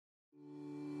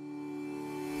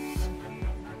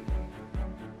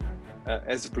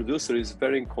as a producer is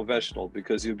very unconventional,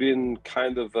 because you've been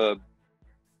kind of a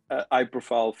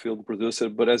high-profile film producer,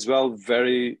 but as well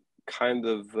very kind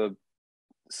of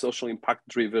social impact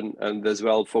driven, and as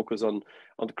well focus on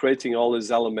creating all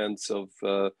these elements of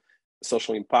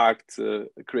social impact,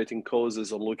 creating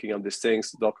causes, on looking at these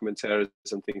things, documentaries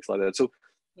and things like that. So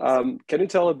can you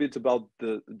tell a bit about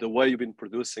the way you've been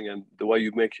producing and the way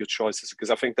you make your choices?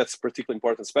 Because I think that's particularly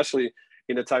important, especially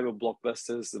in a time of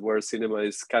blockbusters where cinema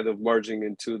is kind of merging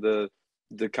into the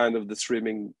kind of the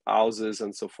streaming houses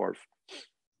and so forth.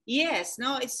 Yes,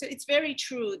 no, it's very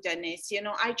true, Dinis. You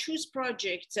know, I choose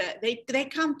projects, they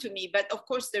come to me, but of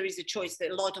course there is a choice. There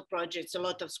are a lot of projects, a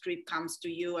lot of script comes to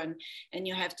you, and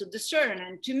you have to discern.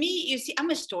 And to me, you see, I'm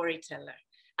a storyteller.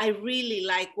 I really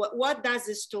like what does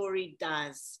a story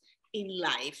does in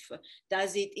life?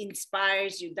 Does it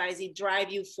inspires you? Does it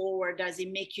drive you forward? Does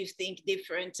it make you think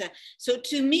different? So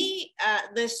to me,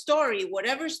 the story,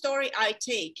 whatever story I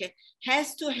take,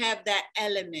 has to have that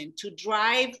element to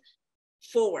drive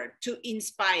forward, to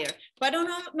inspire, but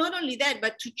not only that,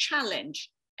 but to challenge.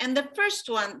 And the first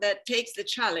one that takes the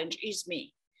challenge is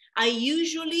me. I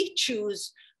usually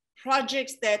choose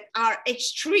projects that are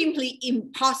extremely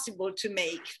impossible to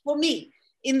make for me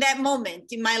in that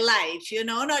moment in my life, you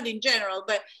know, not in general,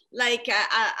 but like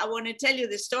I want to tell you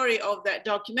the story of that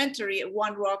documentary,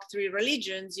 One Rock, Three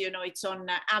Religions. You know, it's on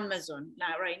Amazon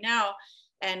right now.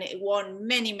 And it won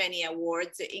many, many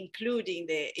awards, including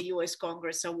the US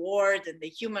Congress Award and the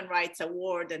Human Rights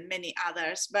Award and many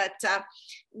others. But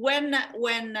when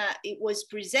it was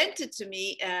presented to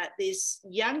me, this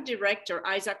young director,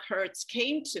 Isaac Hertz,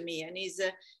 came to me, and he's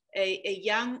a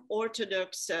young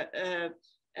Orthodox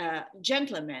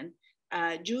gentleman,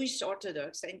 Jewish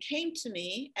Orthodox, and came to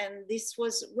me. And this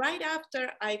was right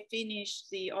after I finished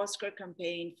the Oscar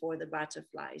campaign for The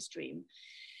Butterfly's Dream.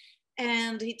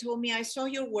 And he told me, I saw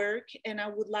your work and I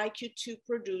would like you to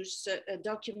produce a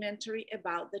documentary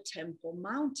about the Temple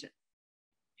Mountain.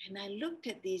 And I looked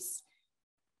at this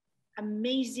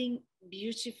amazing,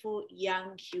 beautiful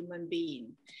young human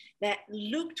being that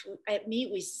looked at me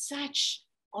with such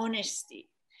honesty,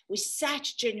 with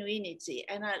such genuinity.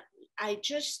 And I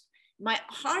just, my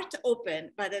heart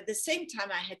opened, but at the same time,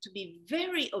 I had to be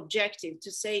very objective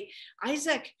to say,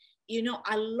 Isaac, you know,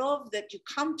 I love that you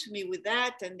come to me with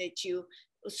that and that you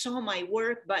saw my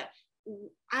work, but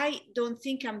I don't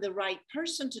think I'm the right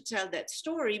person to tell that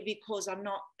story because I'm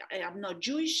not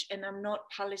Jewish and I'm not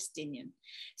Palestinian.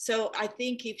 So I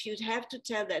think if you'd have to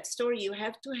tell that story, you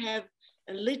have to have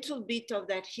a little bit of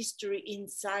that history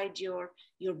inside your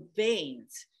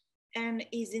veins. And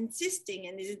he's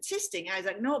insisting. I was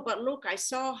like, no, but look, I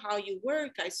saw how you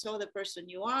work. I saw the person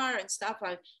you are and stuff.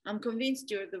 I'm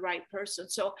convinced you're the right person.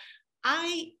 So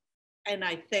I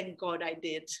thank God I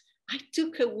did. I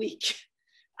took a week.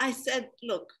 I said,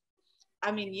 look,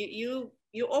 I mean, you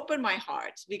opened my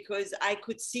heart because I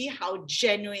could see how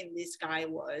genuine this guy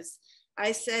was.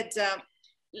 I said,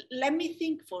 let me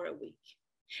think for a week.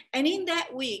 And in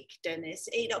that week, Dinis,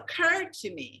 it occurred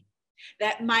to me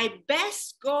that my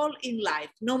best goal in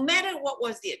life, no matter what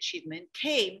was the achievement,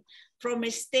 came from a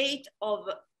state of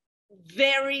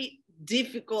very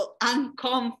difficult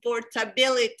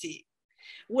uncomfortability,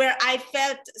 where I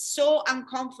felt so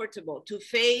uncomfortable to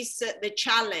face the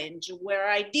challenge, where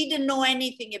I didn't know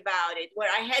anything about it,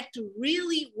 where I had to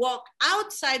really walk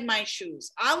outside my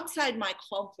shoes, outside my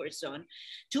comfort zone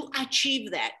to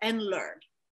achieve that and learn.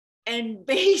 And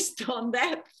based on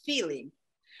that feeling,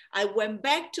 I went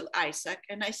back to Isaac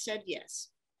and I said yes.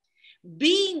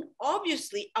 Being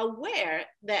obviously aware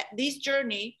that this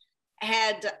journey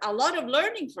had a lot of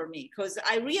learning for me, because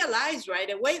I realized right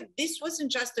away, this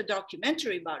wasn't just a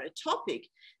documentary about a topic.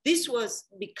 This was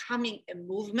becoming a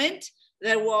movement.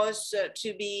 There was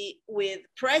to be with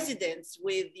presidents,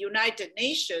 with United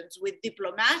Nations, with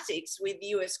diplomatics, with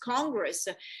US Congress,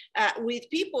 with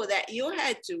people that you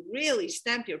had to really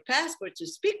stamp your passport to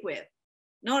speak with.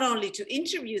 Not only to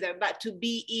interview them, but to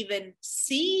be even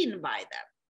seen by them.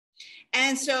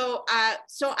 And so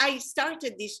I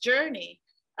started this journey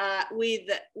with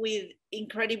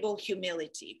incredible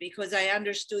humility, because I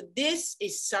understood this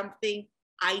is something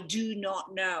I do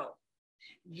not know.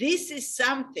 This is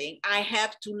something I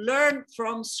have to learn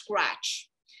from scratch.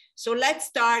 So let's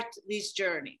start this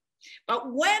journey.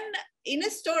 But when in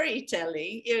a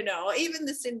storytelling, you know, even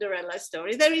the Cinderella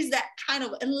story, there is that kind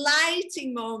of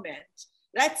enlightening moment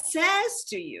that says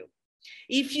to you,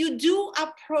 if you do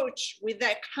approach with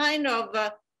that kind of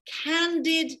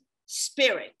candid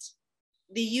spirit,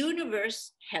 the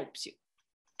universe helps you.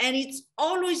 And it's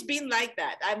always been like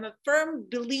that. I'm a firm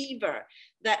believer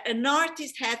that an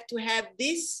artist has to have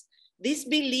this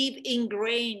belief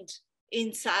ingrained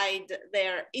inside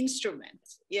their instrument,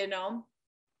 you know.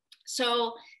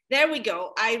 So there we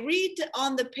go. I read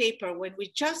on the paper when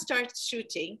we just started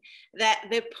shooting that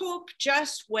the Pope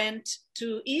just went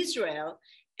to Israel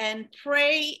and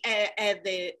pray at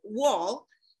the wall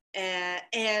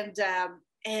and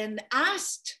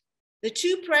asked the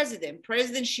two presidents,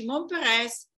 President Shimon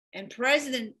Peres and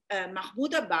President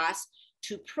Mahmoud Abbas,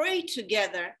 to pray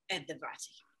together at the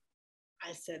Vatican.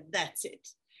 I said, that's it.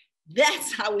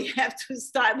 That's how we have to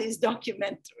start this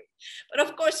documentary. But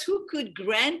of course, who could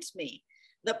grant me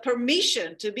the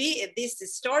permission to be at this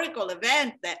historical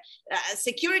event that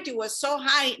security was so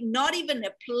high, not even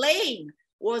a plane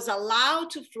was allowed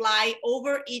to fly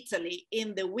over Italy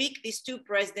in the week these two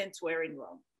presidents were in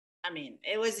Rome. I mean,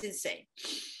 it was insane.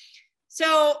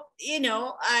 So, you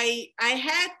know, I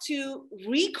had to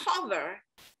recover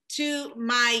to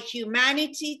my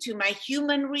humanity, to my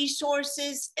human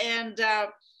resources, and I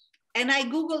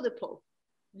Googled the Pope.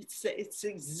 It's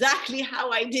exactly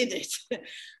how I did it.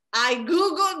 I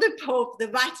Googled the Pope, the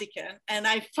Vatican, and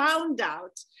I found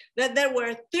out that there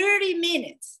were 30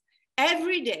 minutes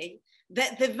every day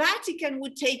that the Vatican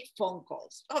would take phone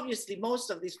calls. Obviously, most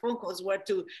of these phone calls were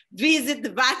to visit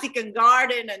the Vatican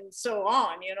garden and so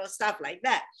on, you know, stuff like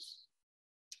that.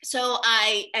 So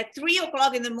at 3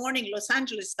 o'clock in the morning, Los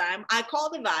Angeles time, I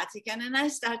called the Vatican and I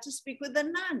started to speak with the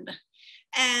nun.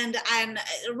 And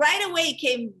right away it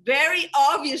became very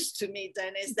obvious to me,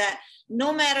 Dinis, that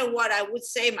no matter what I would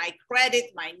say, my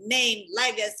credit, my name,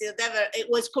 legacy, whatever, it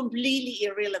was completely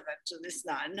irrelevant to this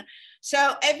nun.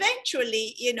 So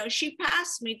eventually, you know, she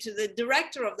passed me to the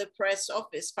director of the press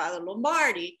office, Father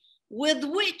Lombardi, with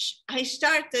which I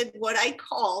started what I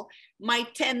call my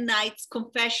 10 nights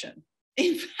confession.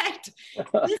 In fact,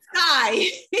 this guy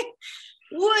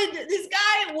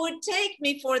would take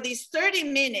me for these 30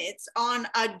 minutes on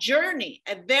a journey,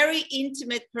 a very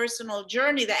intimate personal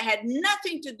journey that had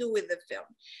nothing to do with the film.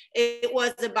 It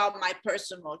was about my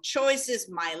personal choices,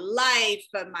 my life,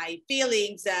 my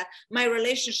feelings, my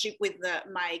relationship with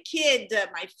my kid,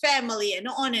 my family, and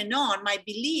on, my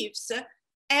beliefs.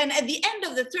 And at the end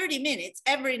of the 30 minutes,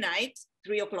 every night,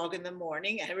 3 o'clock in the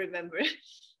morning, I remember,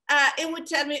 it would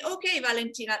tell me, okay,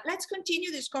 Valentina, let's continue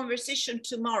this conversation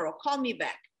tomorrow. Call me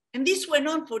back. And this went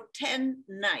on for 10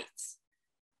 nights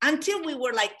until we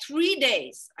were like 3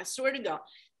 days, I swear to God,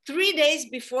 3 days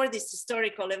before this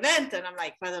historical event. And I'm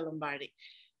like, Father Lombardi,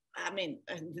 I mean,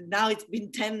 now it's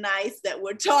been 10 nights that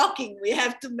we're talking. We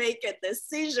have to make a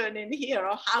decision in here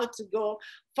on how to go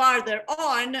farther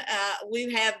on.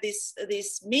 We have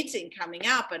this meeting coming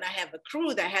up and I have a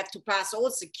crew that have to pass all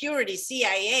security,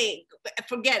 CIA,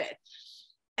 forget it.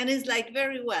 And it's like,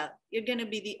 very well, you're going to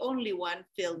be the only one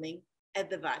filming at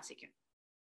the Vatican.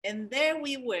 And there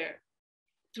we were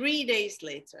 3 days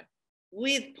later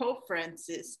with Pope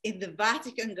Francis in the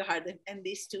Vatican garden and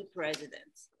these two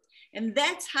presidents. And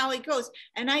that's how it goes.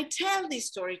 And I tell this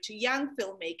story to young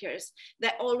filmmakers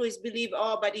that always believe,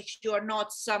 oh, but if you're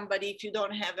not somebody, if you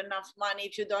don't have enough money,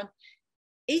 if you don't,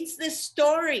 it's the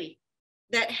story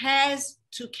that has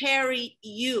to carry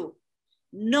you,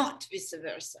 not vice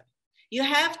versa. You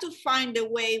have to find a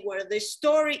way where the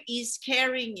story is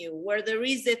carrying you, where there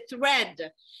is a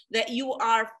thread that you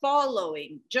are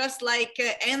following, just like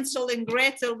Hansel and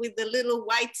Gretel with the little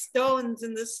white stones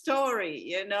in the story,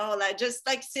 you know, like just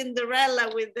like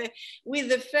Cinderella with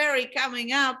the fairy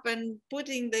coming up and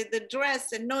putting the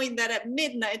dress and knowing that at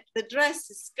midnight the dress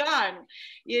is gone.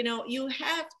 You know, you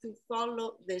have to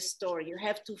follow the story. You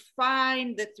have to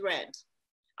find the thread.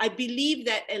 I believe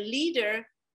that a leader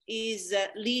is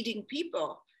leading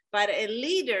people, but a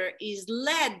leader is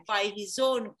led by his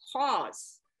own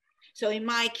cause. So in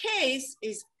my case,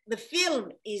 the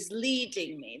film is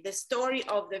leading me. The story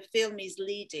of the film is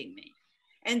leading me.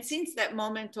 And since that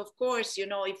moment, of course, you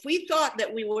know, if we thought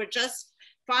that we were just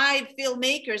 5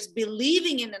 filmmakers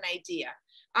believing in an idea,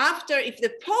 if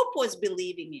the Pope was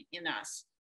believing in us,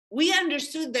 we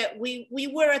understood that we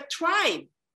were a tribe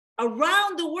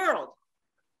around the world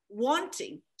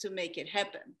wanting to make it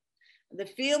happen. The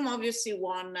film obviously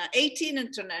won 18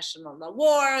 international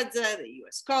awards, the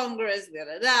US Congress,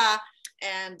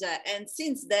 and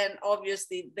since then,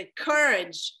 obviously, the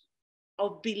courage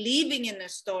of believing in a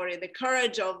story, the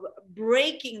courage of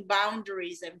breaking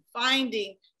boundaries and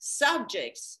finding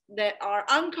subjects that are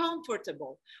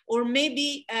uncomfortable or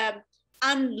maybe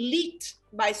unlit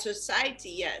by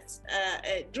society, yes,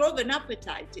 drove an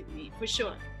appetite in me, for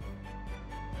sure.